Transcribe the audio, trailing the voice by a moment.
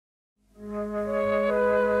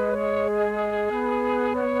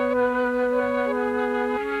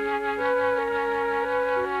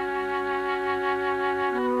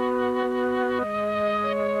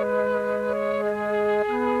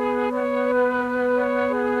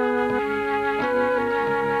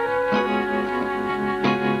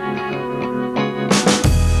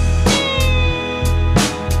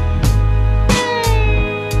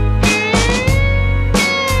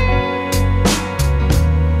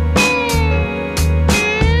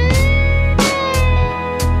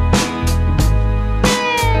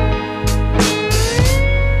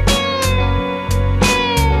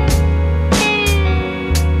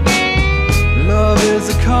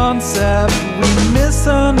we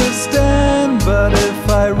misunderstand, but if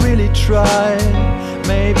I really try,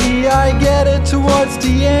 maybe I get it towards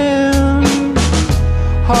the end.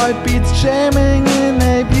 Heartbeats jamming in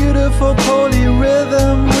a beautiful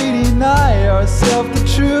polyrhythm. We deny ourselves the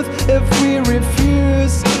truth if we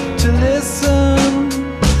refuse to listen.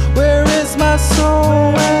 Where is my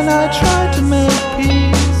soul when I try to make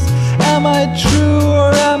peace? Am I true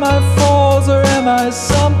or am I false, or am I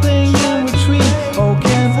something in between? Oh,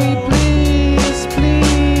 can we please,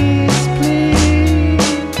 please, please?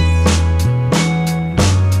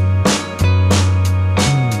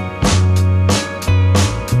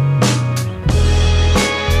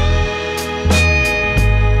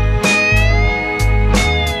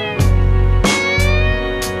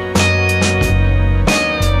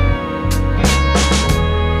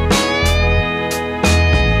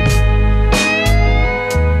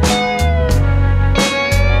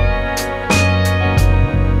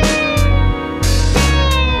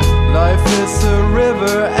 Is a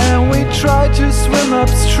river and we try to swim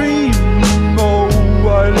upstream. Oh,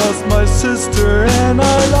 I lost my sister and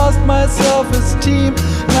I lost my self-esteem.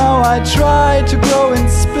 Now I try to grow in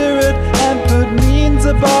spirit and put means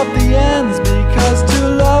above the ends, because to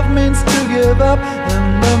love means to give up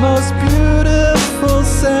in the most beautiful